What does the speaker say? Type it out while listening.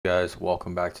Guys,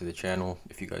 welcome back to the channel.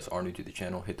 If you guys are new to the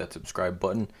channel, hit that subscribe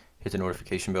button, hit the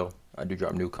notification bell. I do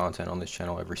drop new content on this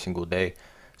channel every single day.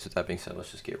 So with that being said,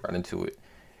 let's just get right into it.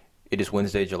 It is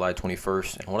Wednesday, July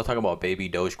 21st, and I want to talk about baby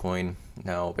Dogecoin.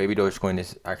 Now, baby Dogecoin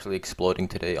is actually exploding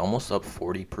today, almost up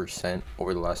 40%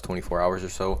 over the last 24 hours or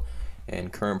so.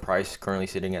 And current price currently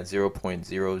sitting at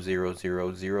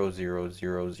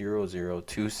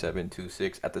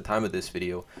 0.00000002726 at the time of this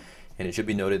video. And it should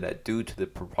be noted that due to the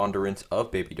preponderance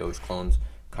of Baby Doge clones,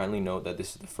 kindly note that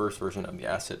this is the first version of the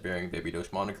asset-bearing Baby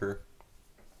Doge moniker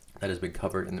that has been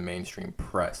covered in the mainstream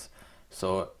press.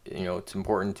 So, it's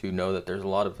important to know that there's a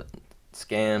lot of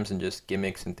scams and just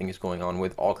gimmicks and things going on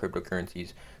with all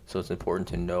cryptocurrencies. So it's important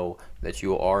to know that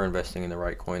you are investing in the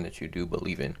right coin that you do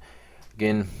believe in.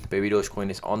 Again, Baby Doge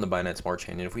coin is on the Binance Smart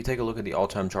Chain. And if we take a look at the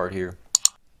all-time chart here,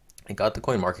 it got the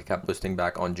CoinMarketCap listing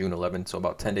back on June 11th, so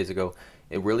about 10 days ago.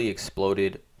 It really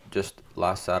exploded just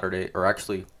last Saturday, or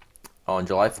actually on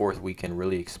July 4th weekend,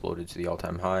 really exploded to the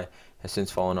all-time high. Has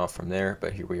since fallen off from there,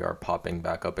 but here we are popping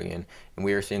back up again. And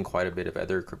we are seeing quite a bit of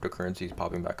other cryptocurrencies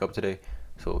popping back up today.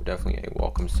 So definitely a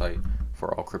welcome sight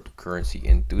for all cryptocurrency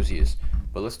enthusiasts.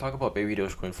 But let's talk about Baby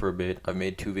Dogecoin for a bit. I've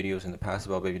made 2 videos in the past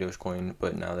about Baby Dogecoin,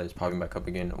 but now that it's popping back up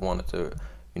again, I wanted to,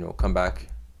 come back,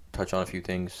 touch on a few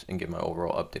things, and give my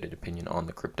overall updated opinion on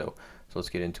the crypto. So let's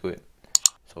get into it.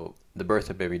 So the birth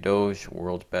of Baby Doge,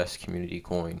 world's best community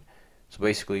coin. So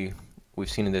basically, we've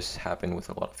seen this happen with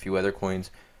a few other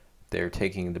coins. They're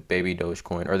taking the Baby Doge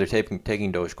coin, or they're taking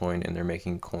Dogecoin, and they're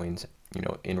making coins,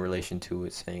 in relation to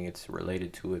it, saying it's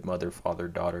related to it, mother, father,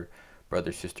 daughter,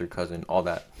 brother, sister, cousin, all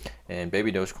that. And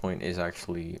Baby Dogecoin is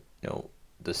actually,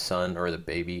 the son or the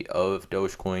baby of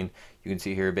Dogecoin. You can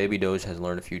see here, Baby Doge has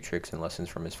learned a few tricks and lessons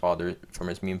from his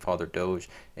meme father Doge,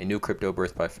 a new crypto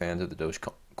birthed by fans of the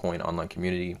Dogecoin online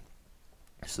community.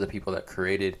 So the people that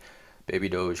created Baby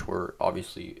Doge were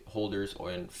obviously holders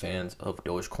and fans of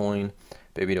Dogecoin.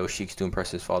 Baby Doge seeks to impress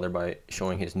his father by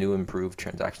showing his new improved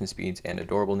transaction speeds and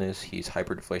adorableness. He's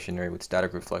hyper-deflationary with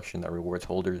static reflection that rewards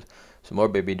holders. So more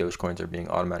Baby Doge coins are being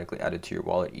automatically added to your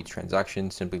wallet each transaction.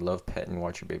 Simply love, pet, and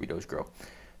watch your Baby Doge grow.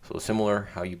 So similar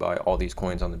how you buy all these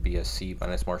coins on the BSC,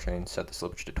 Binance Smart Chain, set the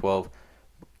slippage to 12,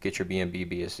 get your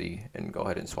BNB BSC, and go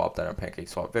ahead and swap that on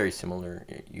PancakeSwap. Very similar.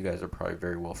 You guys are probably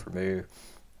very well familiar.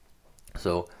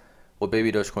 So what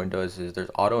Baby Dogecoin does is there's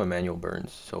auto and manual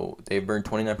burns. So they burn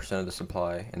 29% of the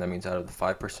supply, and that means out of the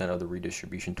 5% of the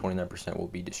redistribution, 29% will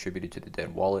be distributed to the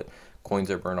dead wallet. Coins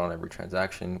are burned on every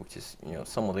transaction, which is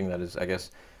something that is, I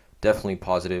guess, definitely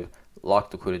positive.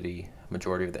 Locked liquidity,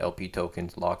 majority of the LP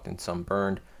tokens locked and some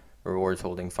burned. Rewards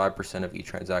holding 5% of each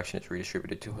transaction is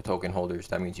redistributed to token holders.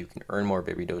 That means you can earn more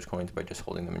Baby Doge coins by just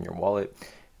holding them in your wallet.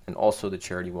 And also the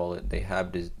charity wallet, they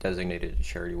have designated a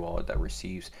charity wallet that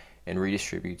receives and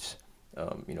redistributes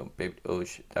Baby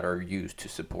Doge that are used to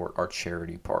support our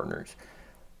charity partners.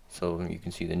 So you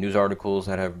can see the news articles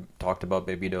that have talked about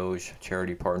Baby Doge,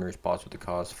 charity partners, bots with the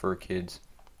cause, fur kids,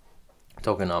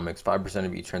 tokenomics, 5%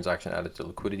 of each transaction added to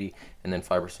liquidity, and then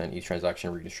 5% each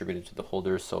transaction redistributed to the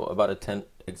holders. So about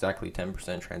exactly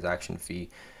 10% transaction fee,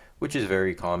 which is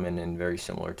very common and very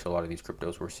similar to a lot of these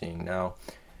cryptos we're seeing now.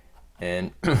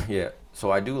 And yeah,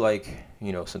 so I do like,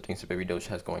 some things that Baby Doge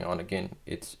has going on. Again,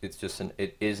 it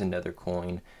is another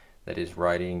coin that is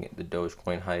riding the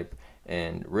Dogecoin hype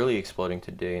and really exploding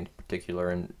today in particular.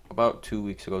 And about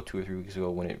 2 or 3 weeks ago,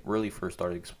 when it really first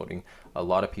started exploding, a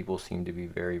lot of people seem to be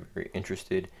very, very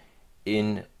interested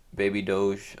in Baby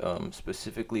Doge,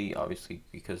 specifically, obviously,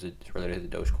 because it's related to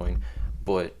the Dogecoin.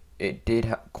 But it did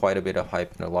have quite a bit of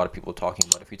hype and a lot of people talking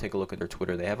about it. If you take a look at their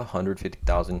Twitter, they have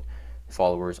 150,000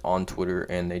 followers on Twitter,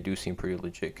 and they do seem pretty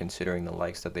legit considering the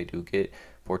likes that they do get.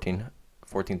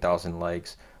 14,000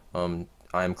 likes.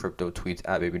 I am crypto tweets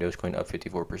at Baby Dogecoin up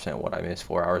 54% what I missed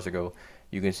 4 hours ago.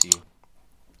 You can see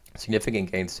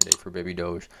significant gains today for Baby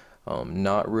Doge.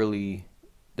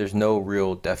 There's no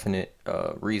real definite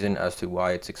reason as to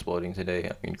why it's exploding today.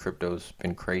 I mean, crypto's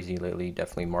been crazy lately.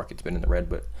 Definitely market's been in the red,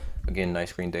 but again,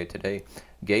 nice green day today.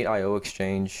 Gate.io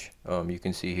exchange, you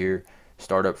can see here,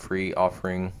 startup free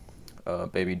offering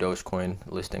Baby Dogecoin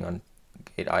listing on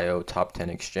Gate.io, top 10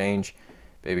 exchange.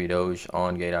 Baby Doge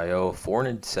on Gate.io,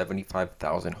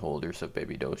 475,000 holders of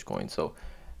Baby Dogecoin. So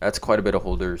that's quite a bit of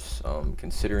holders,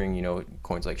 considering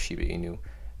coins like Shiba Inu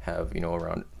have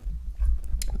around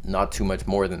not too much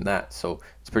more than that. So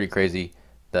it's pretty crazy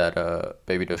that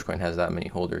Baby Dogecoin has that many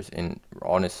holders. In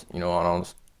all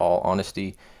honesty,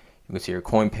 you can see your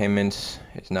coin payments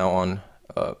is now on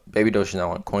Baby Doge is now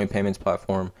on coin payments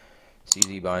platform.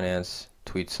 CZ Binance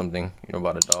tweets something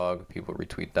about a dog, people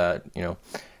retweet that.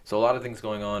 So a lot of things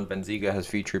going on. Benziga has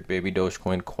featured Baby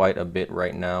Dogecoin quite a bit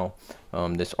right now.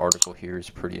 This article here is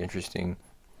pretty interesting.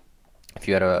 If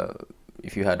you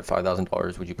had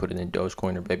 $5,000, would you put it in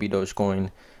Dogecoin or Baby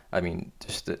Dogecoin? I mean,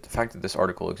 just the fact that this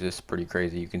article exists is pretty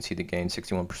crazy. You can see the gain,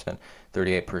 61%,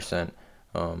 38%.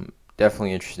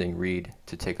 Definitely interesting read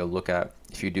to take a look at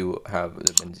if you do have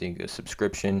the Benziga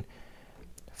subscription.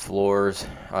 Floors,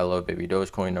 I love Baby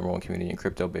Dogecoin, #1 community in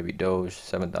crypto, Baby Doge,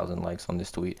 7,000 likes on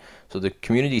this tweet. So the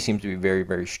community seems to be very,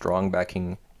 very strong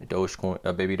backing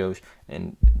Dogecoin, Baby Doge,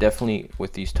 and definitely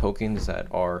with these tokens that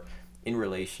are in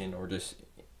relation or just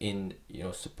in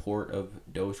support of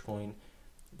Dogecoin,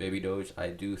 Baby Doge. I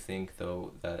do think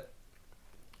though that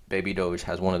Baby Doge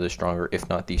has one of the stronger, if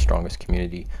not the strongest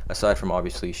community, aside from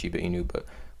obviously Shiba Inu, but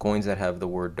coins that have the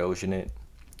word Doge in it,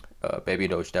 Baby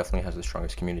Doge definitely has the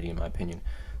strongest community in my opinion.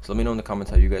 So let me know in the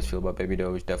comments how you guys feel about Baby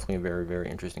Doge. Definitely a very, very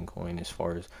interesting coin as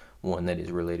far as one that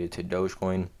is related to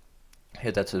Dogecoin.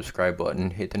 Hit that subscribe button,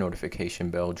 hit the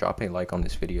notification bell, drop a like on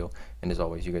this video, and as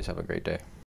always, you guys have a great day.